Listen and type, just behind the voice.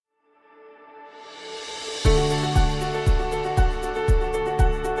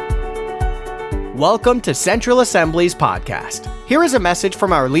Welcome to Central Assembly's podcast. Here is a message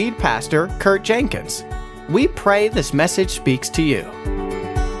from our lead pastor, Kurt Jenkins. We pray this message speaks to you.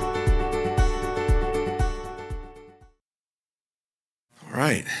 All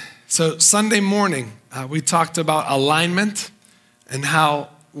right. So Sunday morning, we talked about alignment and how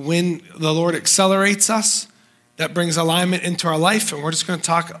when the Lord accelerates us, that brings alignment into our life. And we're just going to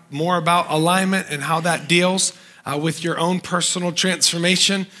talk more about alignment and how that deals with your own personal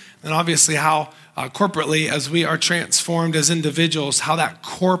transformation. And obviously how corporately, as we are transformed as individuals, how that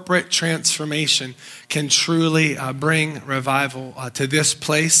corporate transformation can truly bring revival to this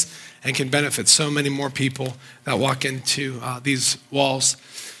place and can benefit so many more people that walk into these walls.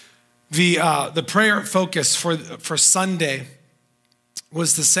 The prayer focus for Sunday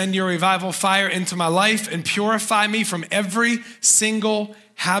was to send your revival fire into my life and purify me from every single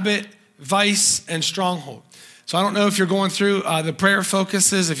habit, vice, and stronghold. So I don't know if you're going through the prayer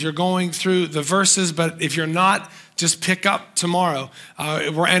focuses, if you're going through the verses, but if you're not, just pick up tomorrow.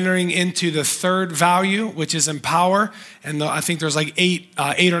 We're entering into the third value, which is empower. And I think there's like eight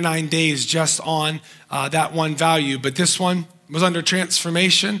or 9 days just on that one value. But this one was under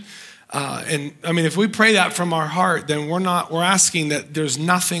transformation. And I mean, if we pray that from our heart, then we're asking that there's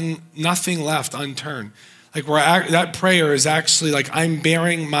nothing left unturned. Like that prayer is actually like, I'm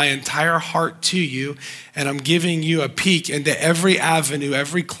bearing my entire heart to you, and I'm giving you a peek into every avenue,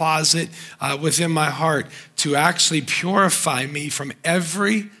 every closet within my heart to actually purify me from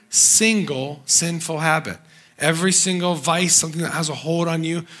every single sinful habit, every single vice, something that has a hold on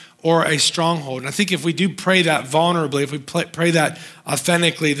you, or a stronghold. And I think if we do pray that vulnerably, if we pray that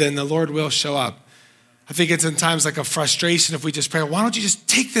authentically, then the Lord will show up. I think it's in times like a frustration if we just pray, why don't you just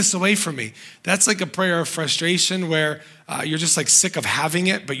take this away from me? That's like a prayer of frustration where you're just like sick of having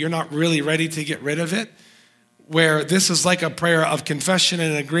it, but you're not really ready to get rid of it. Where this is like a prayer of confession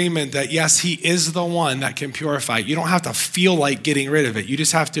and agreement that yes, he is the one that can purify. You don't have to feel like getting rid of it. You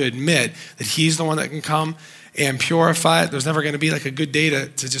just have to admit that he's the one that can come and purify it. There's never going to be like a good day to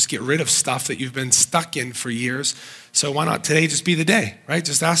just get rid of stuff that you've been stuck in for years. So why not today just be the day, right?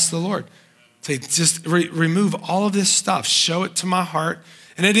 Just ask the Lord. Say, just remove all of this stuff. Show it to my heart.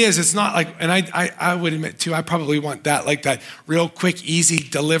 And it's not like, and I would admit too, I probably want that, like that real quick, easy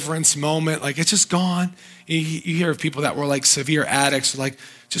deliverance moment. Like it's just gone. You hear of people that were like severe addicts, like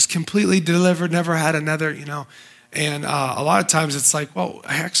just completely delivered, never had another, And a lot of times it's like, well,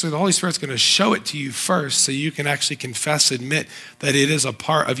 actually the Holy Spirit's going to show it to you first so you can actually confess, admit that it is a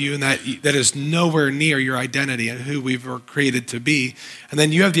part of you and that is nowhere near your identity and who we were created to be. And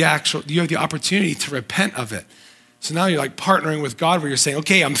then you have the opportunity to repent of it. So now you're like partnering with God where you're saying,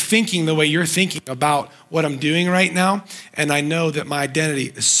 okay, I'm thinking the way you're thinking about what I'm doing right now. And I know that my identity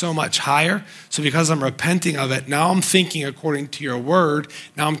is so much higher. So because I'm repenting of it, now I'm thinking according to your word.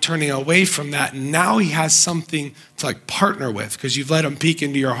 Now I'm turning away from that. And now he has something to like partner with because you've let him peek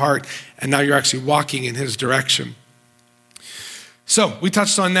into your heart. And now you're actually walking in his direction. So we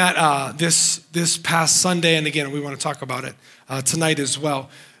touched on that this past Sunday. And again, we want to talk about it tonight as well.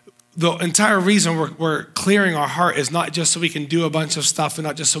 The entire reason we're clearing our heart is not just so we can do a bunch of stuff and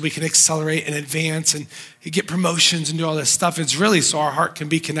not just so we can accelerate and advance and get promotions and do all this stuff. It's really so our heart can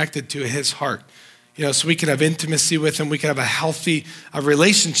be connected to his heart. So we can have intimacy with him. We can have a healthy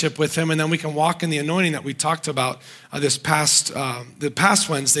relationship with him. And then we can walk in the anointing that we talked about the past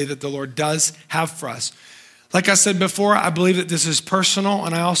Wednesday that the Lord does have for us. Like I said before, I believe that this is personal,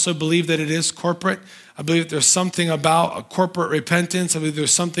 and I also believe that it is corporate. I believe that there's something about a corporate repentance. I believe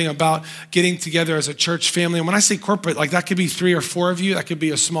there's something about getting together as a church family. And when I say corporate, like that could be 3 or 4 of you. That could be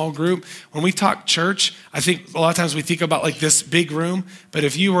a small group. When we talk church, I think a lot of times we think about like this big room. But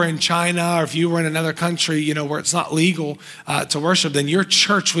if you were in China or if you were in another country, where it's not legal to worship, then your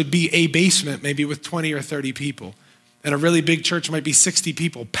church would be a basement, maybe with 20 or 30 people. And a really big church might be 60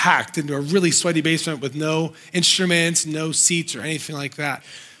 people packed into a really sweaty basement with no instruments, no seats or anything like that.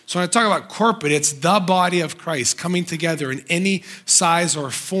 So when I talk about corporate, it's the body of Christ coming together in any size or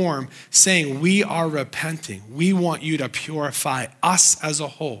form, saying we are repenting. We want you to purify us as a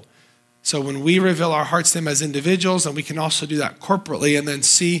whole. So when we reveal our hearts to him as individuals, and we can also do that corporately and then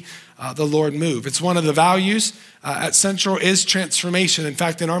see the Lord move. It's one of the values at Central is transformation. In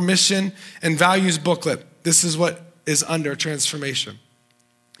fact, in our mission and values booklet, this is what is under transformation.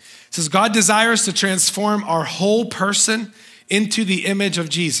 It says, God desires to transform our whole person into the image of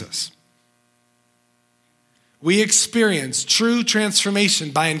Jesus. We experience true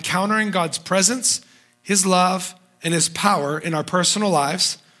transformation by encountering God's presence, his love, and his power in our personal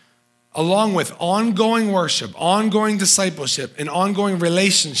lives, along with ongoing worship, ongoing discipleship, and ongoing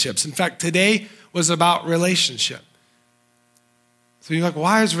relationships. In fact, today was about relationship. So you're like,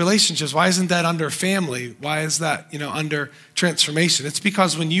 why is relationships? Why isn't that under family? Why is that, under transformation? It's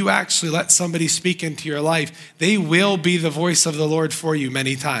because when you actually let somebody speak into your life, they will be the voice of the Lord for you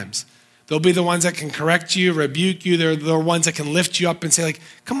many times. They'll be the ones that can correct you, rebuke you. They're the ones that can lift you up and say, like,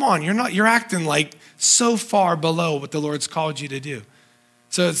 come on, you're acting like so far below what the Lord's called you to do.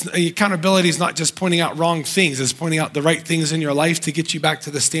 So accountability is not just pointing out wrong things, it's pointing out the right things in your life to get you back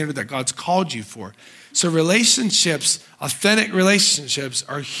to the standard that God's called you for. So relationships, authentic relationships,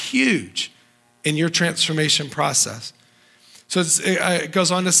 are huge in your transformation process. So it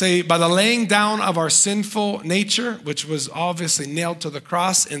goes on to say, by the laying down of our sinful nature, which was obviously nailed to the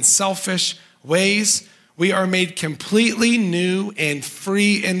cross in selfish ways, we are made completely new and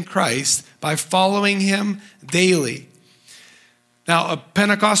free in Christ by following him daily. Now, a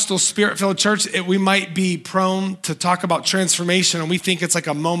Pentecostal Spirit-filled church, we might be prone to talk about transformation, and we think it's like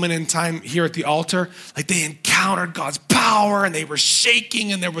a moment in time here at the altar. Like they encountered God's power, and they were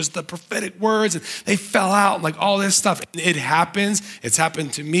shaking, and there was the prophetic words, and they fell out, and like all this stuff. It happens. It's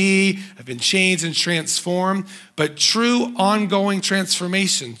happened to me. I've been changed and transformed. But true ongoing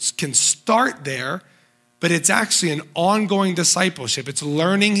transformations can start there, but it's actually an ongoing discipleship. It's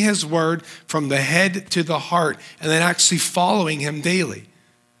learning his word from the head to the heart and then actually following him daily.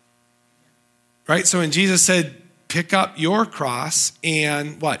 Right? So when Jesus said, pick up your cross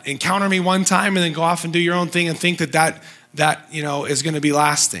and what? Encounter me one time and then go off and do your own thing and think that is going to be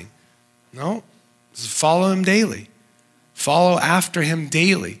lasting. No. Follow him daily. Follow after him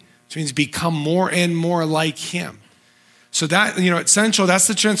daily. Which means become more and more like him. So that, it's central. That's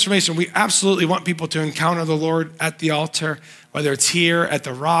the transformation. We absolutely want people to encounter the Lord at the altar, whether it's here at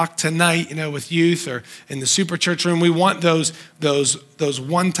the Rock tonight, with youth or in the super church room. We want those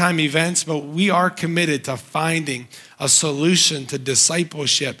one-time events, but we are committed to finding a solution to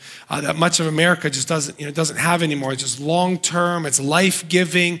discipleship that much of America just doesn't have anymore. It's just long-term. It's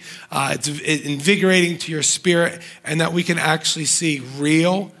life-giving. It's invigorating to your spirit, and that we can actually see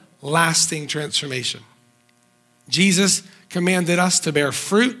real, lasting transformation. Jesus commanded us to bear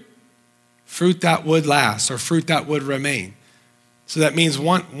fruit that would last or fruit that would remain. So that means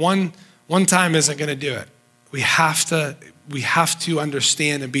one time isn't going to do it. We have to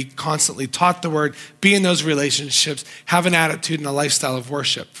understand and be constantly taught the word, be in those relationships, have an attitude and a lifestyle of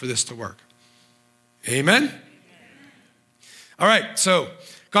worship for this to work. Amen? All right, so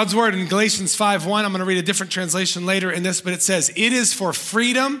God's word in Galatians 5:1, I'm going to read a different translation later in this, but it says, it is for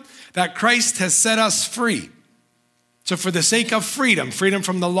freedom that Christ has set us free. So for the sake of freedom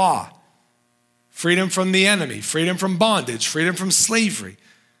from the law, freedom from the enemy, freedom from bondage, freedom from slavery,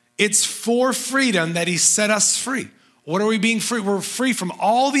 it's for freedom that he set us free. What are we being free? We're free from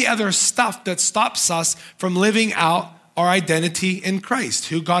all the other stuff that stops us from living out our identity in Christ,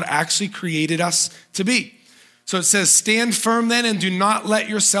 who God actually created us to be. So it says, stand firm then and do not let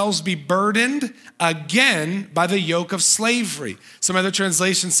yourselves be burdened again by the yoke of slavery. Some other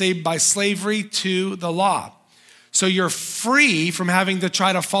translations say by slavery to the law. So you're free from having to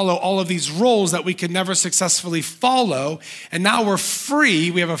try to follow all of these rules that we could never successfully follow. And now we're free.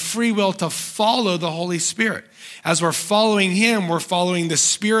 We have a free will to follow the Holy Spirit. As we're following him, we're following the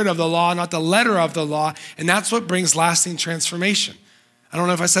spirit of the law, not the letter of the law. And that's what brings lasting transformation. I don't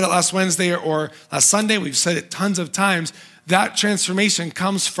know if I said it last Wednesday or last Sunday. We've said it tons of times. That transformation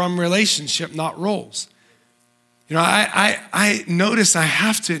comes from relationship, not roles. I notice, I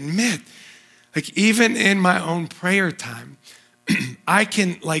have to admit, like even in my own prayer time, I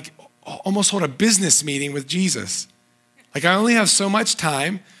can almost hold a business meeting with Jesus. Like I only have so much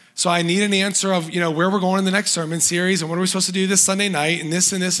time, so I need an answer of, where we're going in the next sermon series and what are we supposed to do this Sunday night and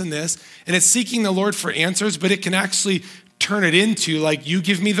this and this and this. And it's seeking the Lord for answers, but it can actually turn it into like, you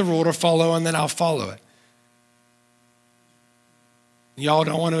give me the rule to follow and then I'll follow it. Y'all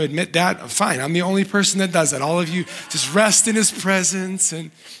don't want to admit that? Fine, I'm the only person that does that. All of you just rest in his presence.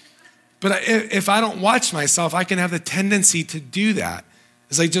 But if I don't watch myself, I can have the tendency to do that.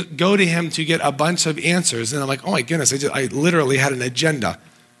 It's like just go to him to get a bunch of answers. And I'm like, oh my goodness, I literally had an agenda.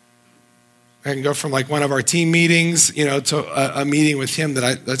 I can go from like one of our team meetings, to a meeting with him that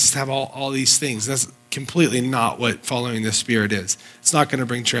I just have all these things. That's completely not what following the Spirit is. It's not going to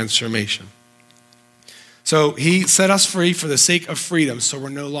bring transformation. So he set us free for the sake of freedom, so we're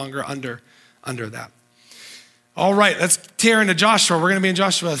no longer under that. All right, let's tear into Joshua. We're going to be in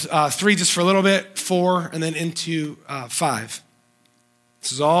Joshua 3 just for a little bit, 4, and then into 5.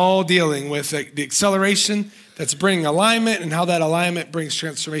 This is all dealing with the acceleration that's bringing alignment and how that alignment brings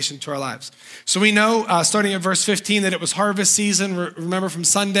transformation to our lives. So we know, starting at verse 15, that it was harvest season. Remember from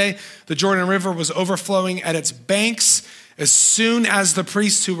Sunday, the Jordan River was overflowing at its banks. As soon as the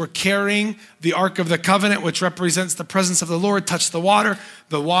priests who were carrying the Ark of the Covenant, which represents the presence of the Lord, touched the water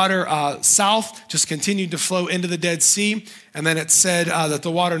south just continued to flow into the Dead Sea. And then it said that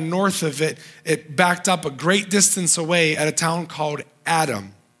the water north of it backed up a great distance away at a town called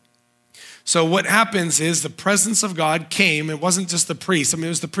Adam. So what happens is the presence of God came. It wasn't just the priest. It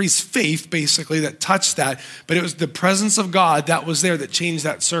was the priest's faith, basically, that touched that. But it was the presence of God that was there that changed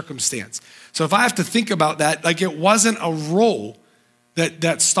that circumstance. So if I have to think about that, like it wasn't a roll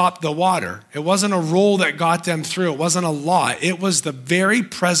that stopped the water. It wasn't a roll that got them through. It wasn't a law. It was the very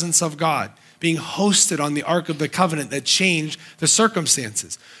presence of God being hosted on the Ark of the Covenant that changed the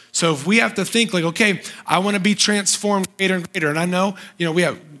circumstances. So if we have to think like, okay, I want to be transformed greater and greater. And I know, we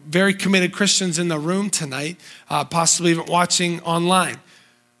have very committed Christians in the room tonight, possibly even watching online.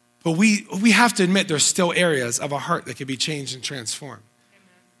 But we have to admit there's still areas of a heart that can be changed and transformed.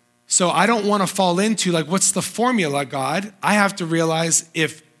 So I don't want to fall into like, what's the formula, God? I have to realize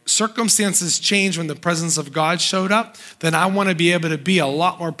if circumstances change when the presence of God showed up, then I want to be able to be a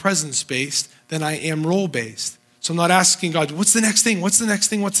lot more presence-based than I am role-based. So I'm not asking God, what's the next thing? What's the next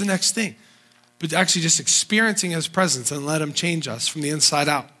thing? What's the next thing? But actually just experiencing his presence and let him change us from the inside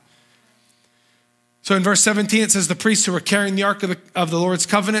out. So in verse 17, it says, the priests who were carrying the Ark of the Lord's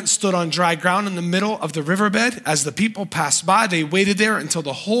covenant stood on dry ground in the middle of the riverbed. As the people passed by, they waited there until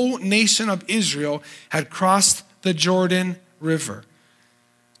the whole nation of Israel had crossed the Jordan River.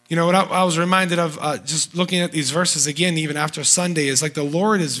 What I was reminded of just looking at these verses again, even after Sunday, is like the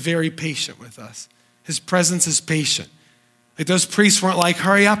Lord is very patient with us. His presence is patient. Like those priests weren't like,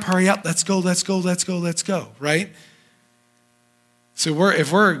 hurry up, let's go, right? So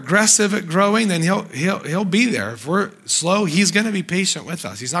if we're aggressive at growing, then he'll be there. If we're slow, he's going to be patient with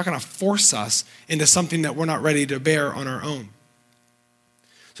us. He's not going to force us into something that we're not ready to bear on our own.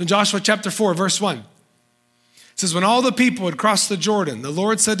 So in Joshua chapter 4, verse 1, it says, when all the people had crossed the Jordan, the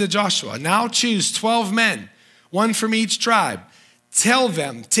Lord said to Joshua, now choose 12 men, one from each tribe. Tell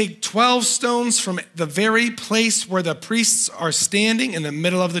them, take 12 stones from the very place where the priests are standing in the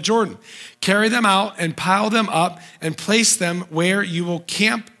middle of the Jordan. Carry them out and pile them up and place them where you will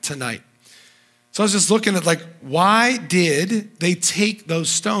camp tonight. So I was just looking at like, why did they take those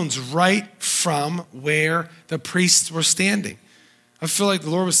stones right from where the priests were standing? I feel like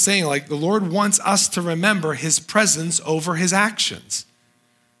the Lord was saying, like, the Lord wants us to remember his presence over his actions.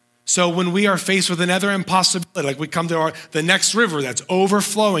 So when we are faced with another impossibility, like we come to the next river that's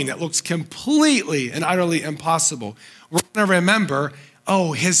overflowing, that looks completely and utterly impossible, we're going to remember,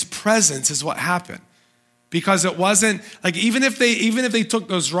 his presence is what happened. Because it wasn't, like even if they took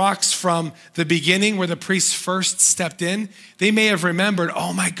those rocks from the beginning where the priests first stepped in, they may have remembered,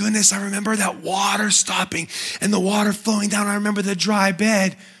 oh my goodness, I remember that water stopping and the water flowing down. I remember the dry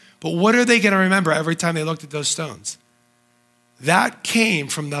bed. But what are they going to remember every time they looked at those stones? That came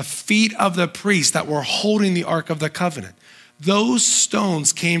from the feet of the priests that were holding the Ark of the Covenant. Those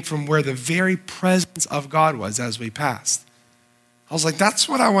stones came from where the very presence of God was as we passed. I was like, that's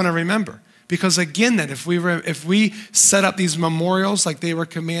what I want to remember. Because again, then, if we set up these memorials like they were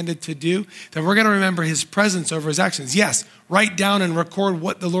commanded to do, then we're going to remember his presence over his actions. Yes, write down and record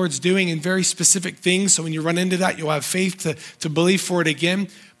what the Lord's doing in very specific things. So when you run into that, you'll have faith to believe for it again.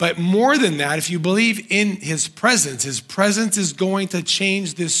 But more than that, if you believe in his presence is going to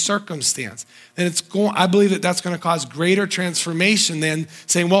change this circumstance. Then I believe that's going to cause greater transformation than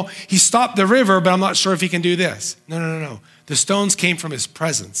saying, well, he stopped the river, but I'm not sure if he can do this. No. The stones came from his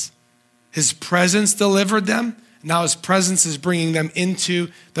presence. His presence delivered them. Now his presence is bringing them into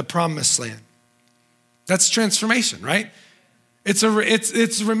the promised land. That's transformation, right?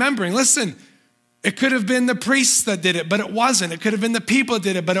 It's remembering. Listen, it could have been the priests that did it, but it wasn't. It could have been the people that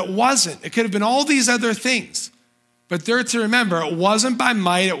did it, but it wasn't. It could have been all these other things. But they're to remember, it wasn't by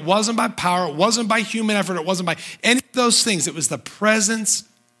might, it wasn't by power, it wasn't by human effort, it wasn't by any of those things. It was the presence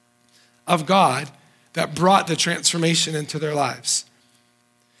of God that brought the transformation into their lives.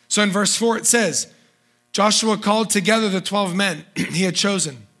 So in verse 4, it says, Joshua called together the 12 men he had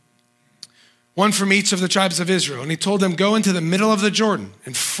chosen, one from each of the tribes of Israel. And he told them, go into the middle of the Jordan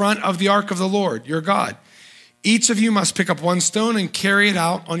in front of the ark of the Lord, your God. Each of you must pick up one stone and carry it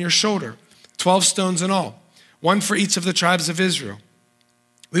out on your shoulder, 12 stones in all, one for each of the tribes of Israel.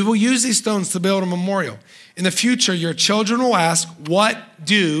 We will use these stones to build a memorial. In the future, your children will ask, what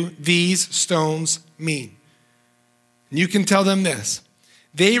do these stones mean? And you can tell them this.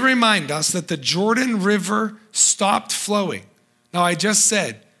 They remind us that the Jordan River stopped flowing. Now, I just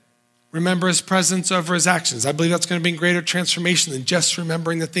said, remember his presence over his actions. I believe that's going to bring greater transformation than just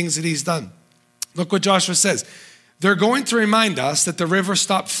remembering the things that he's done. Look what Joshua says. They're going to remind us that the river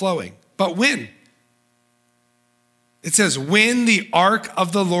stopped flowing. But when? It says, when the ark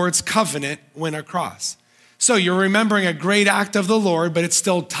of the Lord's covenant went across. So you're remembering a great act of the Lord, but it's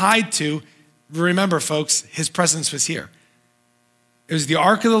still tied to, remember folks, his presence was here. It was the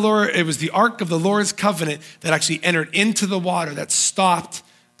ark of the Lord, it was the ark of the Lord's covenant that actually entered into the water, that stopped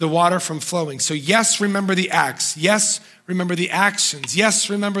the water from flowing. So yes, remember the acts. Yes, remember the actions. Yes,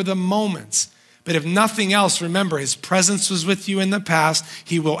 remember the moments. But if nothing else, remember his presence was with you in the past.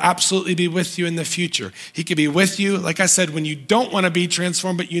 He will absolutely be with you in the future. He could be with you, like I said, when you don't want to be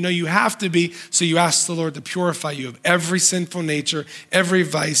transformed, but you know you have to be. So you ask the Lord to purify you of every sinful nature, every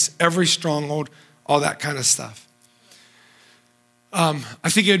vice, every stronghold, all that kind of stuff. I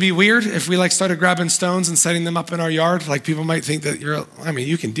think it would be weird if we started grabbing stones and setting them up in our yard. Like people might think that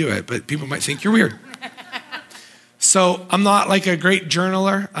you can do it, but people might think you're weird. So I'm not like a great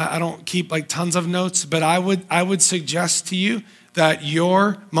journaler. I don't keep tons of notes, but I would suggest to you that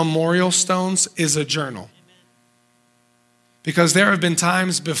your memorial stones is a journal. Because there have been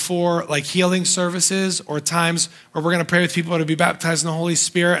times before healing services or times where we're going to pray with people to be baptized in the Holy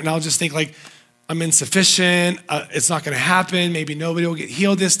Spirit, and I'll just think I'm insufficient. It's not going to happen. Maybe nobody will get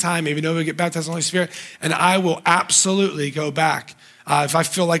healed this time. Maybe nobody will get baptized in the Holy Spirit. And I will absolutely go back. If I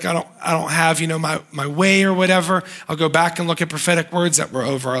feel like I don't have, my way or whatever, I'll go back and look at prophetic words that were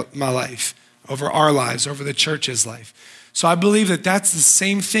over my life, over our lives, over the church's life. So I believe that that's the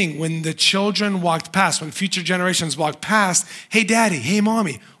same thing. When the children walked past, when future generations walked past, hey, daddy, hey,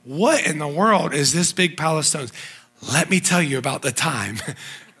 mommy, what in the world is this big pile of stones? Let me tell you about the time,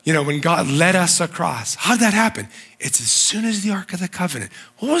 when God led us across. How did that happen? It's as soon as the Ark of the Covenant.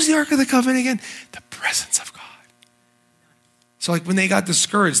 What was the Ark of the Covenant again? The presence of God. So when they got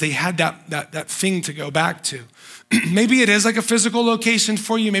discouraged, they had that thing to go back to. Maybe it is a physical location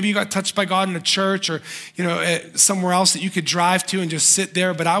for you. Maybe you got touched by God in a church or, somewhere else that you could drive to and just sit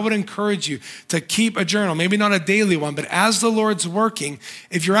there. But I would encourage you to keep a journal, maybe not a daily one, but as the Lord's working,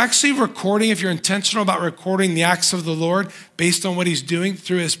 if you're actually recording, if you're intentional about recording the acts of the Lord based on what he's doing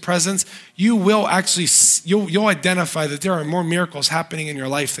through his presence, you will actually, you'll identify that there are more miracles happening in your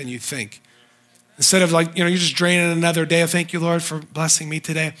life than you think. Instead of you're just draining another day. Thank you, Lord, for blessing me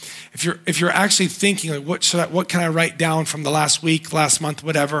today. If you're actually thinking what can I write down from the last week, last month,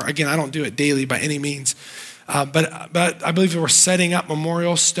 whatever. Again, I don't do it daily by any means, but I believe that we're setting up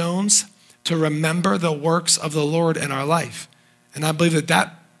memorial stones to remember the works of the Lord in our life, and I believe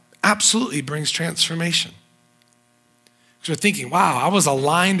that absolutely brings transformation. Because we're thinking, wow, I was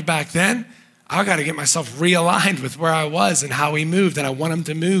aligned back then. I got to get myself realigned with where I was and how he moved, and I want him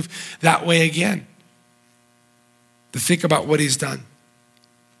to move that way again. To think about what he's done.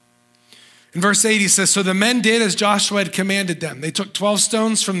 In verse 8, he says, so the men did as Joshua had commanded them. They took 12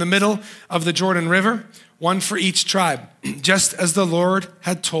 stones from the middle of the Jordan River, one for each tribe, just as the Lord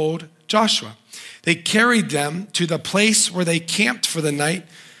had told Joshua. They carried them to the place where they camped for the night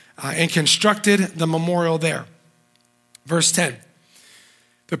and constructed the memorial there. Verse 10.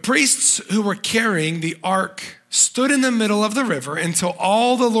 The priests who were carrying the ark stood in the middle of the river until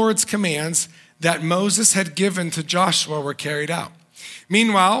all the Lord's commands that Moses had given to Joshua were carried out.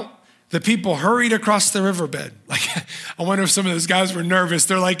 Meanwhile, the people hurried across the riverbed. I wonder if some of those guys were nervous.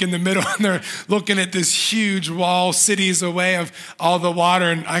 They're in the middle and they're looking at this huge wall, cities away of all the water,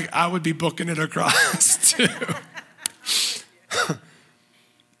 and I would be booking it across too. It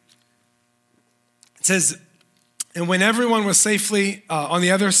says, and when everyone was safely on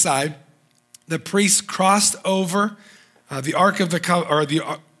the other side, the priests crossed over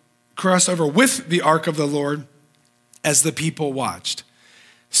crossed over with the ark of the Lord as the people watched.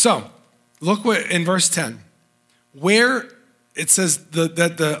 So, look what in verse 10, where it says that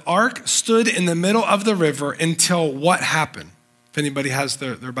the ark stood in the middle of the river until what happened? If anybody has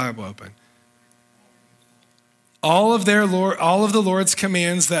their Bible open. All of the Lord's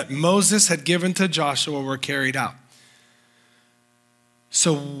commands that Moses had given to Joshua were carried out.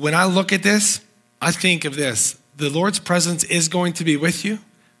 So when I look at this, I think of this. The Lord's presence is going to be with you,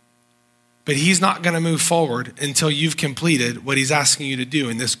 but he's not going to move forward until you've completed what he's asking you to do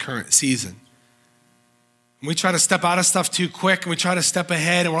in this current season. And we try to step out of stuff too quick, and we try to step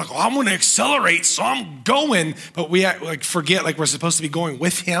ahead, and we're like, I'm going to accelerate, so I'm going. But we forget we're supposed to be going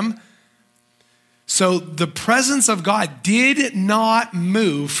with him. So the presence of God did not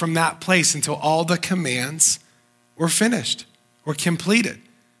move from that place until all the commands were finished, were completed.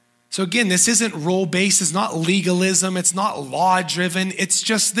 So again, this isn't rule-based, it's not legalism, it's not law-driven, it's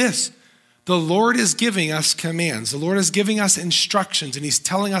just this. The Lord is giving us commands. The Lord is giving us instructions, and he's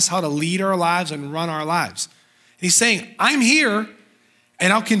telling us how to lead our lives and run our lives. And he's saying, I'm here,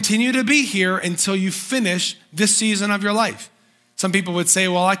 and I'll continue to be here until you finish this season of your life. Some people would say,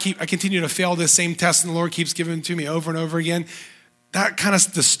 well, I continue to fail this same test, and the Lord keeps giving it to me over and over again. That kind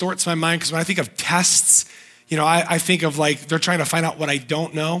of distorts my mind, because when I think of tests, I think of like they're trying to find out what I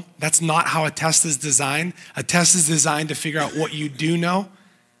don't know. That's not how a test is designed. A test is designed to figure out what you do know.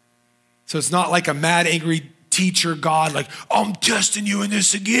 So it's not like a mad, angry teacher, God, like, oh, I'm testing you in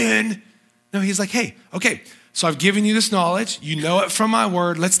this again. No, he's like, hey, okay, so I've given you this knowledge. You know it from my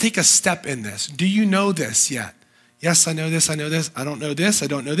word. Let's take a step in this. Do you know this yet? Yes, I know this. I know this. I don't know this. I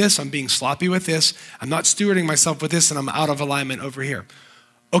don't know this. I'm being sloppy with this. I'm not stewarding myself with this, and I'm out of alignment over here.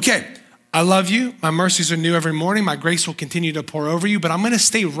 Okay, I love you. My mercies are new every morning. My grace will continue to pour over you, but I'm going to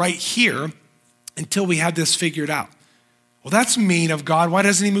stay right here until we have this figured out. Well, that's mean of God. Why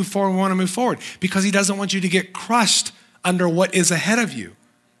doesn't he move forward? We want to move forward because he doesn't want you to get crushed under what is ahead of you.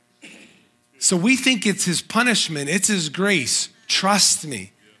 So we think it's his punishment. It's his grace. Trust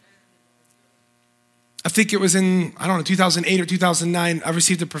me. I think it was in, 2008 or 2009, I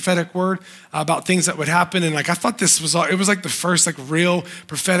received a prophetic word about things that would happen. And I thought it was like the first real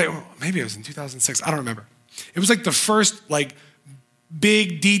prophetic, maybe it was in 2006. I don't remember. It was like the first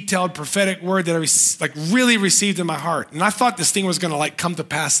big, detailed prophetic word that I really received in my heart. And I thought this thing was going to come to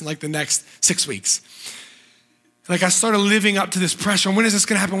pass in the next 6 weeks. I started living up to this pressure. When is this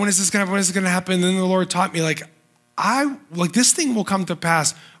going to happen? When is this going to happen? When is this going to happen? And then the Lord taught me this thing will come to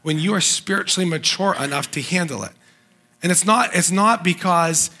pass when you are spiritually mature enough to handle it. And it's not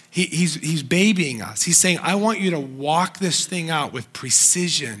because he's babying us. He's saying, I want you to walk this thing out with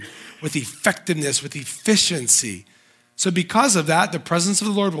precision, with effectiveness, with efficiency. So because of that, the presence of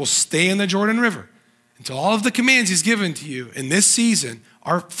the Lord will stay in the Jordan River until all of the commands he's given to you in this season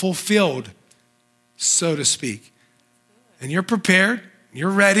are fulfilled, so to speak. And you're prepared,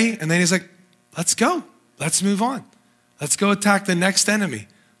 you're ready, and then he's like, let's go. Let's move on. Let's go attack the next enemy.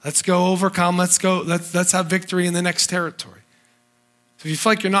 Let's go overcome. Let's have victory in the next territory. So if you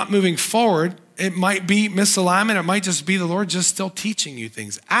feel like you're not moving forward, it might be misalignment. It might just be the Lord just still teaching you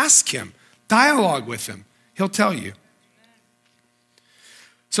things. Ask him. Dialogue with him. He'll tell you.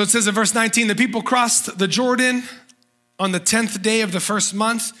 So it says in verse 19, the people crossed the Jordan on the 10th day of the first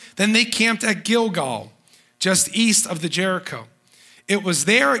month. Then they camped at Gilgal, just east of the Jericho. It was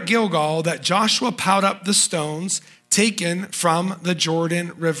there at Gilgal that Joshua piled up the stones taken from the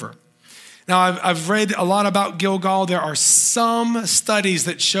Jordan River. Now, I've read a lot about Gilgal. There are some studies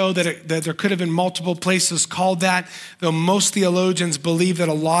that show that there could have been multiple places called that, though most theologians believe that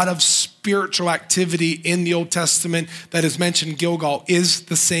a lot of spiritual activity in the Old Testament that is mentioned Gilgal is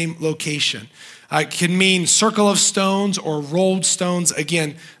the same location. It can mean circle of stones or rolled stones.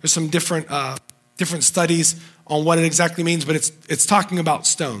 Again, there's some different studies on what it exactly means, but it's talking about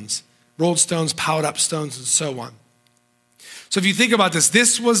stones, rolled stones, piled up stones, and so on. So if you think about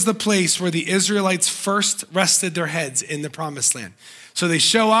this was the place where the Israelites first rested their heads in the promised land. So they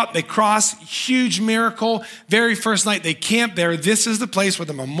show up, they cross, huge miracle. Very first night they camp there. This is the place where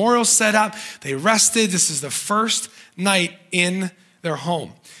the memorial's set up. They rested. This is the first night in their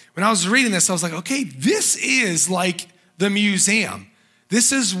home. When I was reading this, I was like, okay, this is like the museum.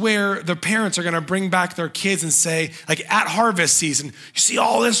 This is where the parents are going to bring back their kids and say, at harvest season, you see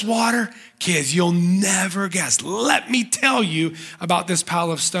all this water? Kids, you'll never guess. Let me tell you about this pile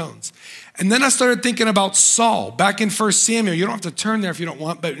of stones. And then I started thinking about Saul. Back in 1 Samuel, you don't have to turn there if you don't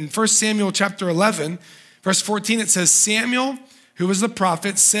want, but in 1 Samuel chapter 11, verse 14, it says, Samuel, who was the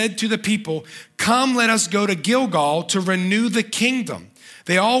prophet, said to the people, come, let us go to Gilgal to renew the kingdom.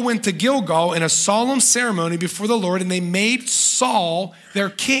 They all went to Gilgal in a solemn ceremony before the Lord, and they made Saul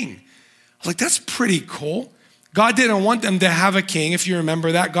their king. I was like, that's pretty cool. God didn't want them to have a king, if you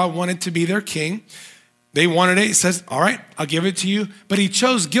remember that. God wanted to be their king. They wanted it. He says, all right, I'll give it to you. But he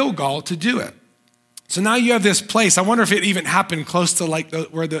chose Gilgal to do it. So now you have this place. I wonder if it even happened close to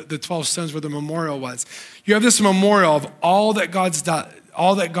where the 12 stones, where the memorial was. You have this memorial of all that God's done,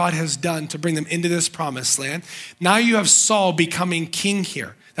 all that God has done to bring them into this promised land. Now you have Saul becoming king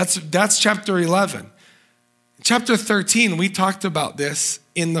here. That's chapter 11. Chapter 13, we talked about this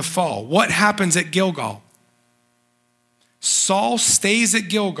in the fall. What happens at Gilgal? Saul stays at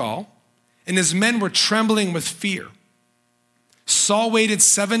Gilgal, and his men were trembling with fear. Saul waited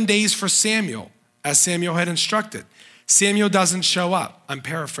 7 days for Samuel, as Samuel had instructed. Samuel doesn't show up. I'm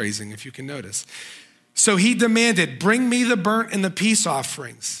paraphrasing, if you can notice. So he demanded, bring me the burnt and the peace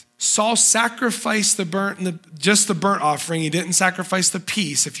offerings. Saul sacrificed the burnt and just the burnt offering. He didn't sacrifice the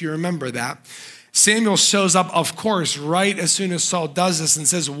peace, if you remember that. Samuel shows up, of course, right as soon as Saul does this and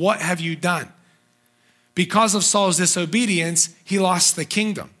says, what have you done? Because of Saul's disobedience, he lost the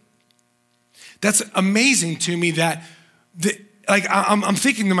kingdom. That's amazing to me that, I'm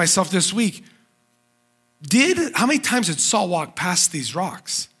thinking to myself this week, how many times did Saul walk past these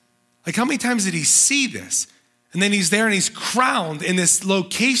rocks? Like, how many times did he see this? And then he's there and he's crowned in this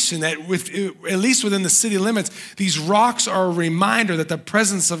location that at least within the city limits, these rocks are a reminder that the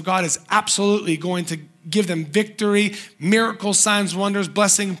presence of God is absolutely going to give them victory, miracles, signs, wonders,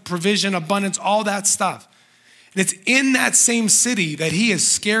 blessing, provision, abundance, all that stuff. And it's in that same city that he is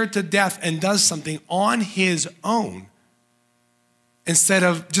scared to death and does something on his own instead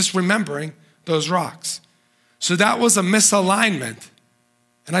of just remembering those rocks. So that was a misalignment.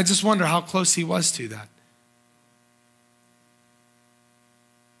 And I just wonder how close he was to that.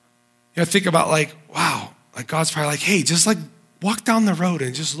 Think about wow, God's probably hey, just walk down the road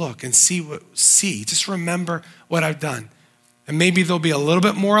and just look and see. Just remember what I've done. And maybe there'll be a little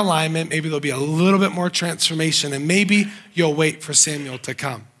bit more alignment. Maybe there'll be a little bit more transformation. And maybe you'll wait for Samuel to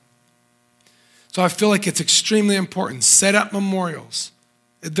come. So I feel like it's extremely important. Set up memorials.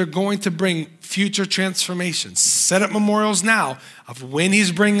 They're going to bring future transformations. Set up memorials now of when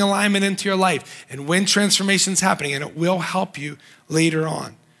he's bringing alignment into your life and when transformation's happening, and it will help you later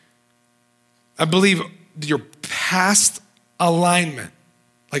on. I believe your past alignment,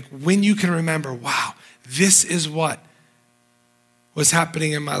 when you can remember, wow, this is what was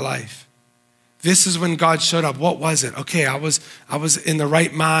happening in my life. This is when God showed up. What was it? Okay, I was in the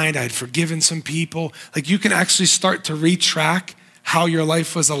right mind. I had forgiven some people. You can actually start to retrack how your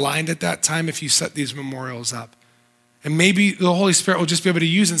life was aligned at that time if you set these memorials up. And maybe the Holy Spirit will just be able to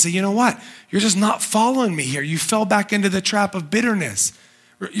use it and say, you know what? You're just not following me here. You fell back into the trap of bitterness.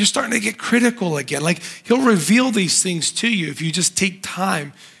 You're starting to get critical again. He'll reveal these things to you if you just take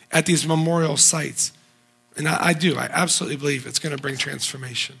time at these memorial sites. And I absolutely believe it's going to bring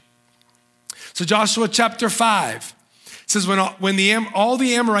transformation. So Joshua chapter 5 says, when all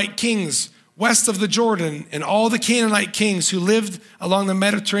the Amorite kings west of the Jordan and all the Canaanite kings who lived along the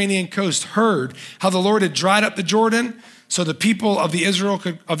Mediterranean coast heard how the Lord had dried up the Jordan so the people of Israel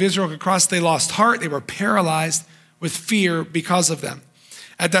could cross, they lost heart. They were paralyzed with fear because of them.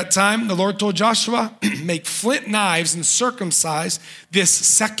 At that time, the Lord told Joshua, make flint knives and circumcise this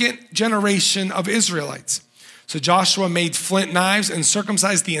second generation of Israelites. So Joshua made flint knives and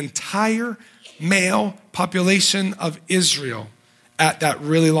circumcised the entire male population of Israel at that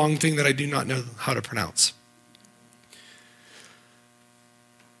really long thing that I do not know how to pronounce.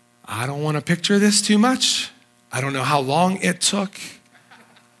 I don't want to picture this too much. I don't know how long it took.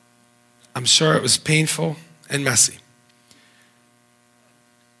 I'm sure it was painful and messy.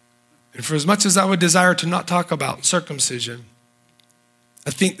 And for as much as I would desire to not talk about circumcision, I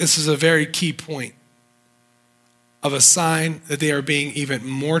think this is a very key point of a sign that they are being even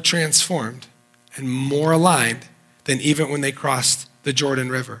more transformed and more aligned than even when they crossed the Jordan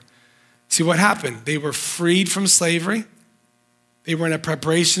River. See what happened? They were freed from slavery. They were in a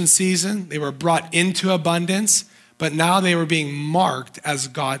preparation season. They were brought into abundance, but now they were being marked as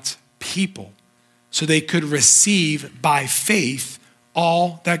God's people so they could receive by faith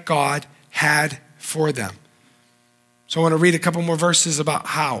all that God had for them. So I want to read a couple more verses about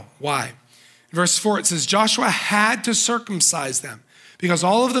why. In verse 4, it says, Joshua had to circumcise them because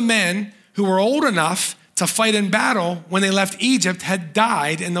all of the men who were old enough to fight in battle when they left Egypt had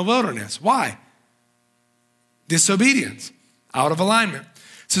died in the wilderness. Why? Disobedience, out of alignment.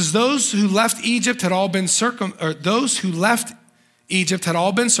 It says those who left Egypt had all been circumcised,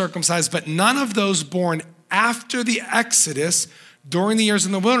 but none of those born after the Exodus during the years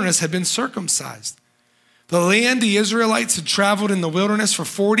in the wilderness had been circumcised. The land the Israelites had traveled in the wilderness for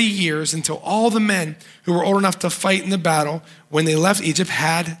 40 years until all the men who were old enough to fight in the battle when they left Egypt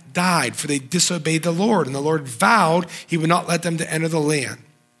had died, for they disobeyed the Lord, and the Lord vowed he would not let them to enter the land.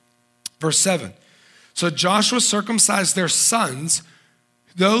 Verse 7, so Joshua circumcised their sons,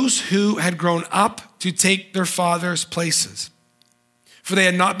 those who had grown up to take their father's places, for they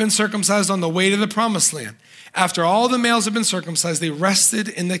had not been circumcised on the way to the promised land. After all the males had been circumcised, they rested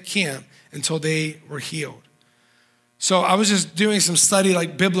in the camp until they were healed. So I was just doing some study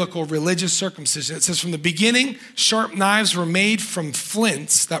like biblical religious circumcision. It says from the beginning, sharp knives were made from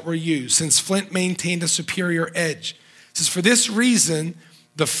flints that were used, since flint maintained a superior edge. It says for this reason,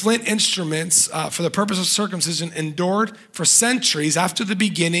 the flint instruments for the purpose of circumcision endured for centuries after the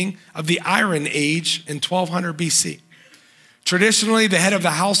beginning of the Iron Age in 1200 BC. Traditionally, the head of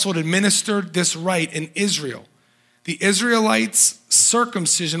the household administered this rite in Israel. The Israelites'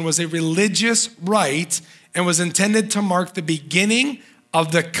 circumcision was a religious rite and was intended to mark the beginning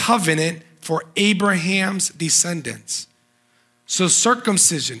of the covenant for Abraham's descendants. So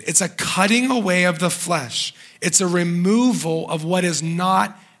circumcision, it's a cutting away of the flesh. It's a removal of what is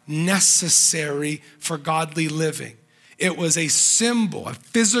not necessary for godly living. It was a symbol, a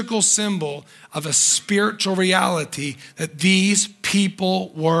physical symbol of a spiritual reality that these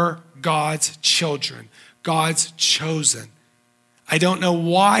people were God's children, God's chosen. I don't know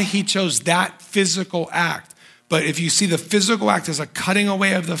why he chose that physical act, but if you see the physical act as a cutting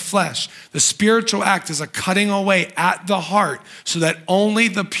away of the flesh, the spiritual act is a cutting away at the heart so that only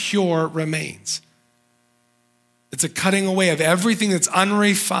the pure remains. It's a cutting away of everything that's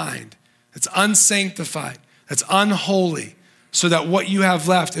unrefined, that's unsanctified, that's unholy, so that what you have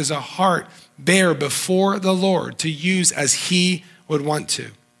left is a heart bare before the Lord to use as he would want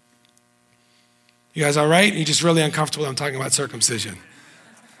to. You guys all right? You're just really uncomfortable I'm talking about circumcision.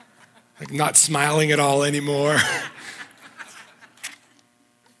 Like not smiling at all anymore.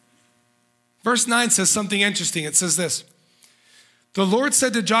 Verse 9 says something interesting. It says this: the Lord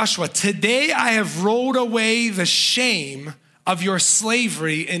said to Joshua, "Today I have rolled away the shame of your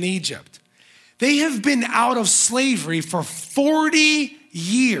slavery in Egypt." They have been out of slavery for 40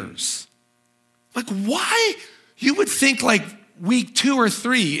 years. Like, why? You would think like week 2 or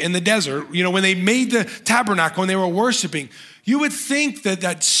 3 in the desert, when they made the tabernacle and they were worshiping, you would think that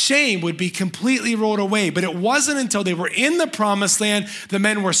that shame would be completely rolled away. But it wasn't until they were in the promised land, the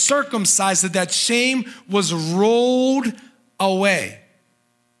men were circumcised, that shame was rolled away.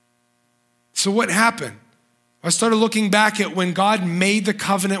 So what happened? I started looking back at when God made the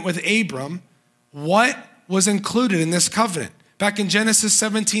covenant with Abram. What was included in this covenant? Back in Genesis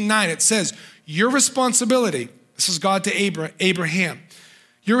 17:9, it says, your responsibility, this is God to Abraham,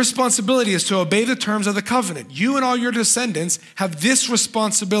 your responsibility is to obey the terms of the covenant. You and all your descendants have this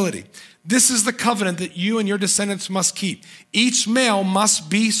responsibility. This is the covenant that you and your descendants must keep. Each male must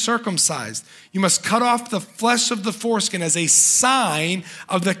be circumcised. You must cut off the flesh of the foreskin as a sign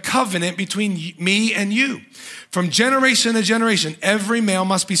of the covenant between me and you. From generation to generation, every male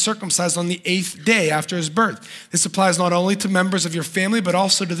must be circumcised on the 8th day after his birth. This applies not only to members of your family, but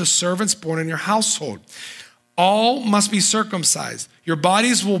also to the servants born in your household. All must be circumcised. Your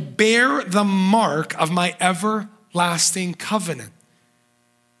bodies will bear the mark of my everlasting covenant.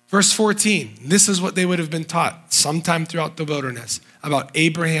 Verse 14, this is what they would have been taught sometime throughout the wilderness about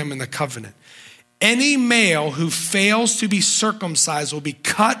Abraham and the covenant. Any male who fails to be circumcised will be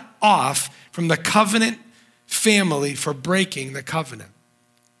cut off from the covenant family for breaking the covenant.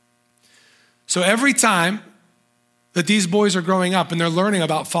 So every time that these boys are growing up and they're learning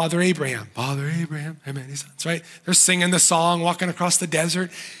about Father Abraham, how many sons, right? They're singing the song, walking across the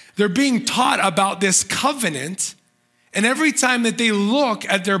desert. They're being taught about this covenant. And every time that they look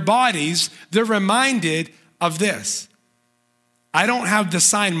at their bodies, they're reminded of this. I don't have the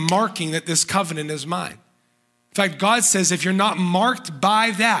sign marking that this covenant is mine. In fact, God says if you're not marked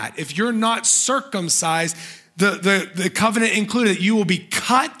by that, if you're not circumcised, the covenant included that you will be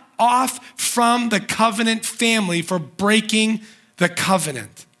cut off from the covenant family for breaking the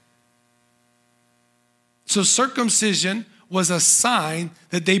covenant. So circumcision was a sign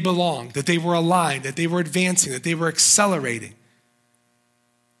that they belonged, that they were aligned, that they were advancing, that they were accelerating.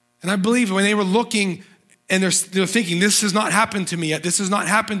 And I believe when they were looking and they're thinking, this has not happened to me yet, this has not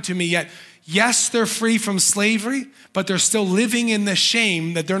happened to me yet. Yes, they're free from slavery, but they're still living in the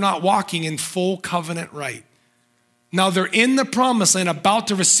shame that they're not walking in full covenant right. Now they're in the promised land about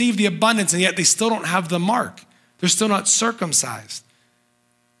to receive the abundance, and yet they still don't have the mark. They're still not circumcised.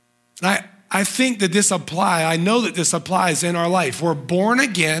 And I think that I know that this applies in our life. We're born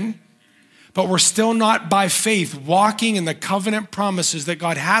again, but we're still not by faith walking in the covenant promises that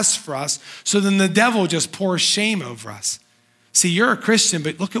God has for us. So then the devil just pours shame over us. See, you're a Christian,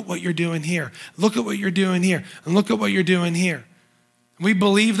 but look at what you're doing here. Look at what you're doing here. And look at what you're doing here. We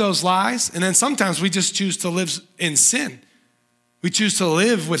believe those lies, and then sometimes we just choose to live in sin. We choose to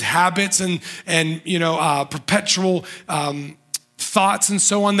live with habits and perpetual thoughts and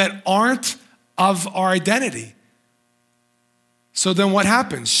so on that aren't of our identity. So then what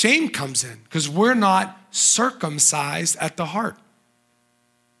happens? Shame comes in because we're not circumcised at the heart.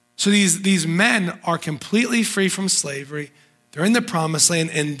 So these men are completely free from slavery. They're in the promised land,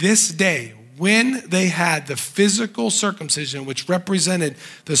 and this day, when they had the physical circumcision, which represented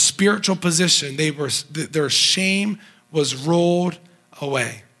the spiritual position, their shame was rolled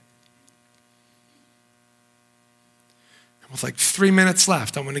away. With like 3 minutes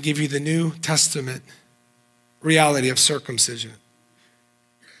left, I want to give you the New Testament reality of circumcision.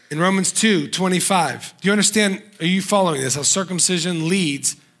 In Romans 2:25, do you understand, are you following this, how circumcision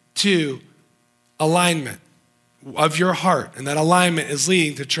leads to alignment? of your heart, and that alignment is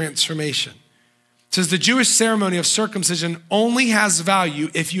leading to transformation. It says the Jewish ceremony of circumcision only has value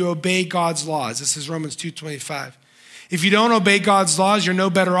if you obey God's laws. This is Romans 2:25. If you don't obey God's laws, you're no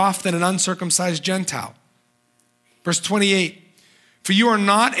better off than an uncircumcised Gentile. Verse 28, for you are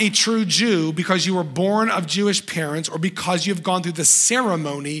not a true Jew because you were born of Jewish parents or because you have gone through the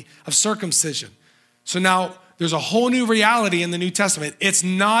ceremony of circumcision. So now there's a whole new reality in the New Testament. It's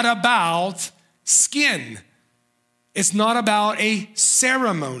not about skin. It's not about a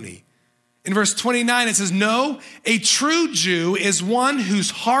ceremony. In verse 29, it says, no, a true Jew is one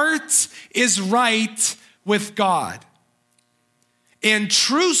whose heart is right with God. And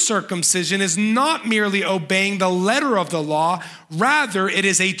true circumcision is not merely obeying the letter of the law. Rather, it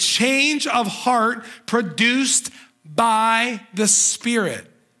is a change of heart produced by the Spirit.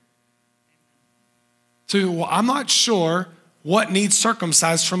 So I'm not sure what needs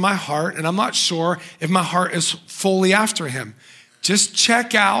circumcised from my heart, and I'm not sure if my heart is fully after him. Just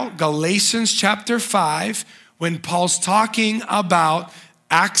check out Galatians chapter 5 when Paul's talking about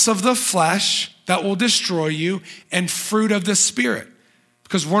acts of the flesh that will destroy you and fruit of the Spirit.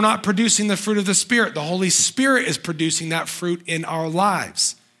 Because we're not producing the fruit of the Spirit. The Holy Spirit is producing that fruit in our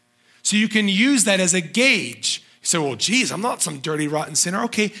lives. So you can use that as a gauge. You say, well, geez, I'm not some dirty, rotten sinner.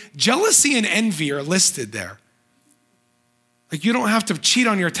 Okay, jealousy and envy are listed there. Like you don't have to cheat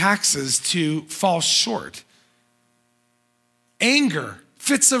on your taxes to fall short. Anger,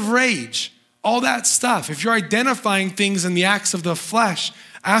 fits of rage, all that stuff. If you're identifying things in the acts of the flesh,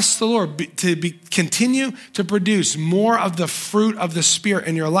 ask the Lord to continue to produce more of the fruit of the Spirit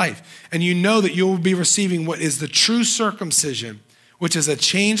in your life. And you know that you will be receiving what is the true circumcision, which is a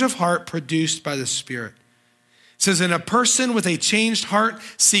change of heart produced by the Spirit. It says, and a person with a changed heart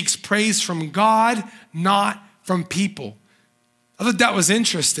seeks praise from God, not from people. I thought that was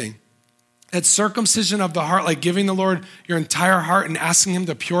interesting. That circumcision of the heart, like giving the Lord your entire heart and asking him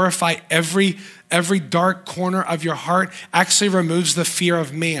to purify every dark corner of your heart, actually removes the fear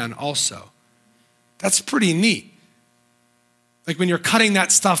of man also. That's pretty neat. Like when you're cutting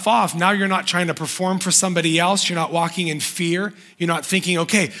that stuff off, now you're not trying to perform for somebody else. You're not walking in fear. You're not thinking,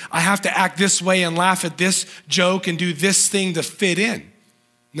 okay, I have to act this way and laugh at this joke and do this thing to fit in.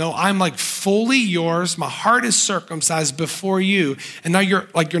 No, I'm like fully yours. My heart is circumcised before you. And now you're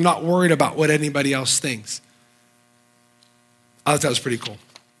not worried about what anybody else thinks. I thought that was pretty cool.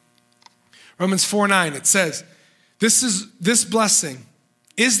 Romans 4:9, it says, is this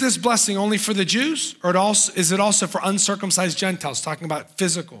blessing only for the Jews, or is it also for uncircumcised Gentiles? Talking about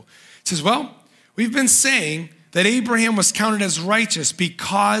physical. It says, well, we've been saying that Abraham was counted as righteous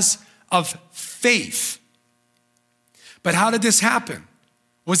because of faith. But how did this happen?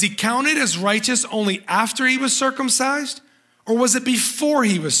 Was he counted as righteous only after he was circumcised, or was it before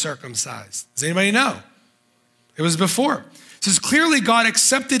he was circumcised? Does anybody know? It was before. It says clearly God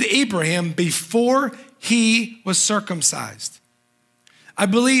accepted Abraham before he was circumcised. I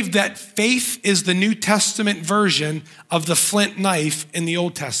believe that faith is the New Testament version of the flint knife in the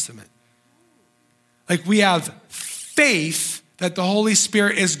Old Testament. Like we have faith that the Holy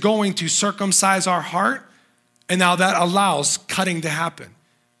Spirit is going to circumcise our heart, and now that allows cutting to happen.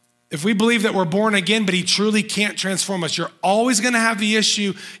 If we believe that we're born again, but he truly can't transform us, you're always going to have the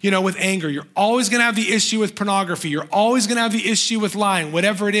issue, with anger. You're always going to have the issue with pornography. You're always going to have the issue with lying,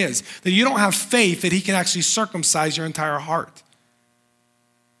 whatever it is, that you don't have faith that he can actually circumcise your entire heart.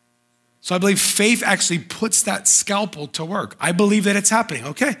 So I believe faith actually puts that scalpel to work. I believe that it's happening.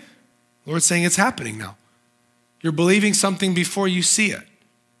 Okay, Lord's saying it's happening now. You're believing something before you see it.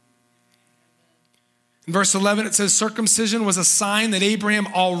 In verse 11, it says, circumcision was a sign that Abraham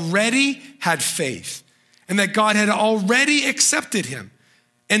already had faith and that God had already accepted him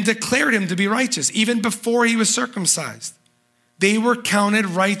and declared him to be righteous even before he was circumcised. They were counted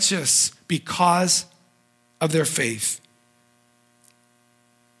righteous because of their faith.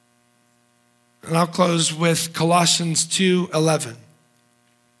 And I'll close with Colossians 2:11.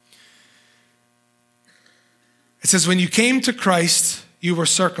 It says, when you came to Christ, you were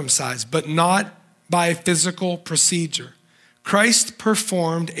circumcised, but not by a physical procedure. Christ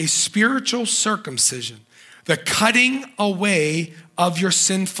performed a spiritual circumcision, the cutting away of your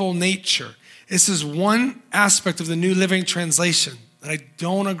sinful nature. This is one aspect of the New Living Translation that I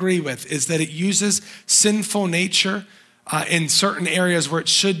don't agree with, is that it uses sinful nature in certain areas where it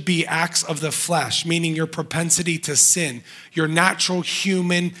should be acts of the flesh, meaning your propensity to sin, your natural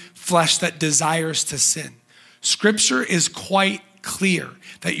human flesh that desires to sin. Scripture is quite clear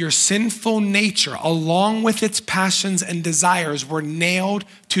that your sinful nature, along with its passions and desires, were nailed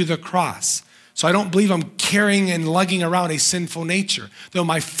to the cross. So I don't believe I'm carrying and lugging around a sinful nature, though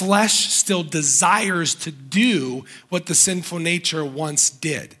my flesh still desires to do what the sinful nature once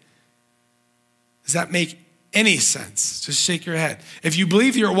did. Does that make any sense? Just shake your head. If you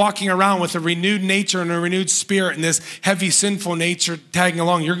believe you're walking around with a renewed nature and a renewed spirit and this heavy sinful nature tagging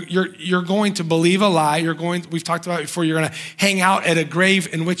along, you're going to believe a lie. We've talked about it before, you're going to hang out at a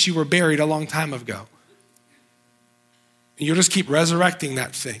grave in which you were buried a long time ago. And you'll just keep resurrecting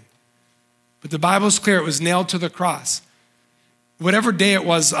that thing. But the Bible's clear, it was nailed to the cross. Whatever day it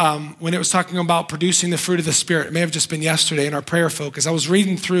was, when it was talking about producing the fruit of the Spirit, it may have just been yesterday in our prayer focus. I was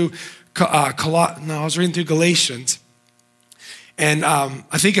reading through Galatians. And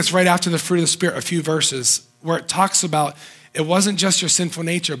I think it's right after the fruit of the Spirit, a few verses, where it talks about it wasn't just your sinful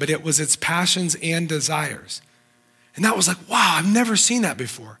nature, but it was its passions and desires. And that was like, wow, I've never seen that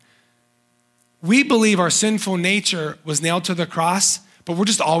before. We believe our sinful nature was nailed to the cross, but we're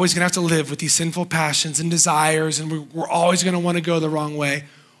just always gonna have to live with these sinful passions and desires, and we're always gonna wanna go the wrong way.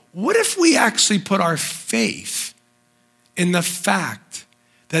 What if we actually put our faith in the fact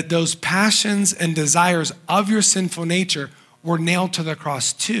that those passions and desires of your sinful nature were nailed to the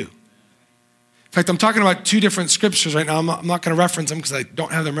cross too? In fact, I'm talking about two different scriptures right now. I'm not gonna reference them because I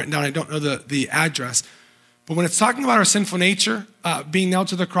don't have them written down. I don't know the address. But when it's talking about our sinful nature being nailed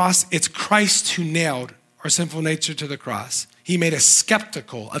to the cross, it's Christ who nailed our sinful nature to the cross. He made us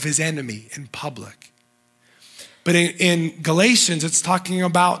skeptical of his enemy in public. But in Galatians, it's talking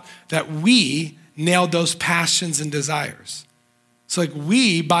about that we nailed those passions and desires. So like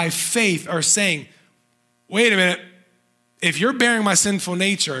we, by faith, are saying, wait a minute, if you're bearing my sinful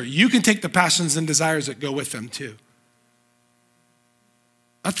nature, you can take the passions and desires that go with them too.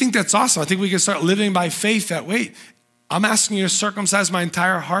 I think that's awesome. I think we can start living by faith that, wait, I'm asking you to circumcise my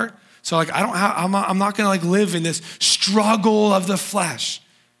entire heart. So like I'm not gonna like live in this struggle of the flesh.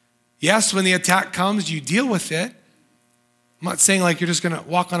 Yes, when the attack comes, you deal with it. I'm not saying like you're just gonna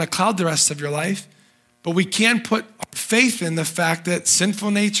walk on a cloud the rest of your life, but we can put our faith in the fact that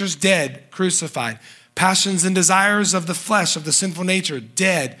sinful nature's dead, crucified. Passions and desires of the flesh, of the sinful nature,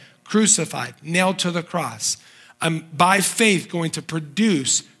 dead, crucified, nailed to the cross. I'm by faith going to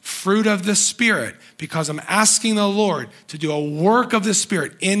produce fruit of the Spirit because I'm asking the Lord to do a work of the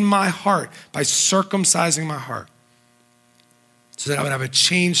Spirit in my heart by circumcising my heart so that I would have a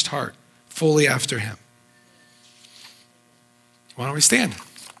changed heart fully after him. Why don't we stand?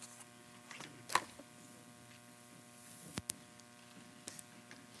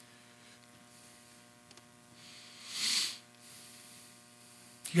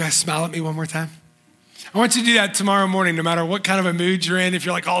 You guys smile at me one more time? I want you to do that tomorrow morning, no matter what kind of a mood you're in. If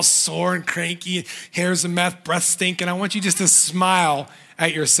you're like all sore and cranky, hair's a mess, breath stinking, I want you just to smile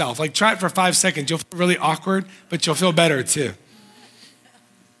at yourself. Like try it for 5 seconds. You'll feel really awkward, but you'll feel better too.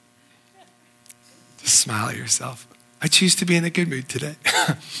 Just smile at yourself. I choose to be in a good mood today.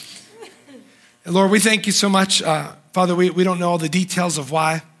 And Lord, we thank you so much. Father, we don't know all the details of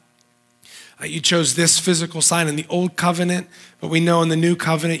why you chose this physical sign in the old covenant, but we know in the new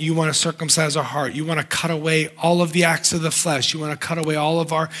covenant, you want to circumcise our heart. You want to cut away all of the acts of the flesh. You want to cut away all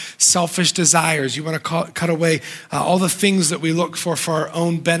of our selfish desires. You want to cut away all the things that we look for our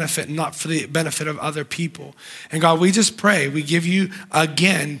own benefit, not for the benefit of other people. And God, we just pray, we give you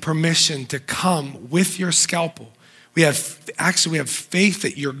again permission to come with your scalpel. We have faith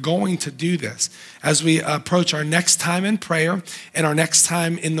that you're going to do this as we approach our next time in prayer and our next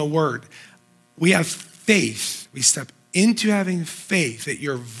time in the Word. We have faith. We step into having faith that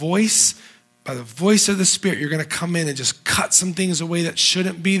your voice, by the voice of the Spirit, you're going to come in and just cut some things away that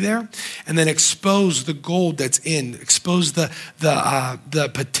shouldn't be there, and then expose the gold that's in, expose the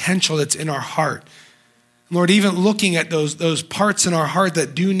potential that's in our heart. Lord, even looking at those parts in our heart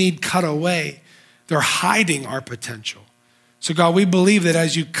that do need cut away, they're hiding our potential. So God, we believe that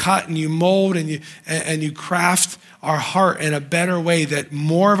as you cut and you mold and you craft our heart in a better way, that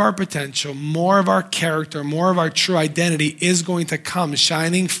more of our potential, more of our character, more of our true identity is going to come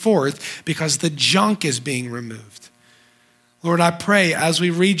shining forth because the junk is being removed. Lord, I pray as we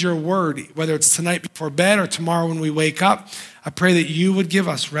read your word, whether it's tonight before bed or tomorrow when we wake up, I pray that you would give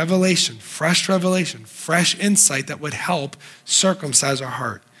us revelation, fresh insight that would help circumcise our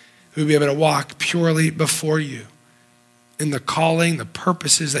heart. We would be able to walk purely before you in the calling, the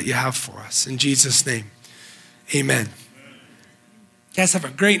purposes that you have for us. In Jesus' name. Amen. You guys have a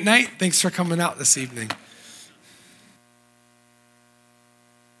great night. Thanks for coming out this evening.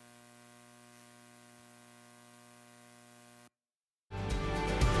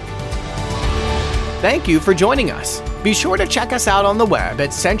 Thank you for joining us. Be sure to check us out on the web at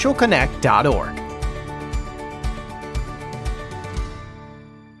centralconnect.org.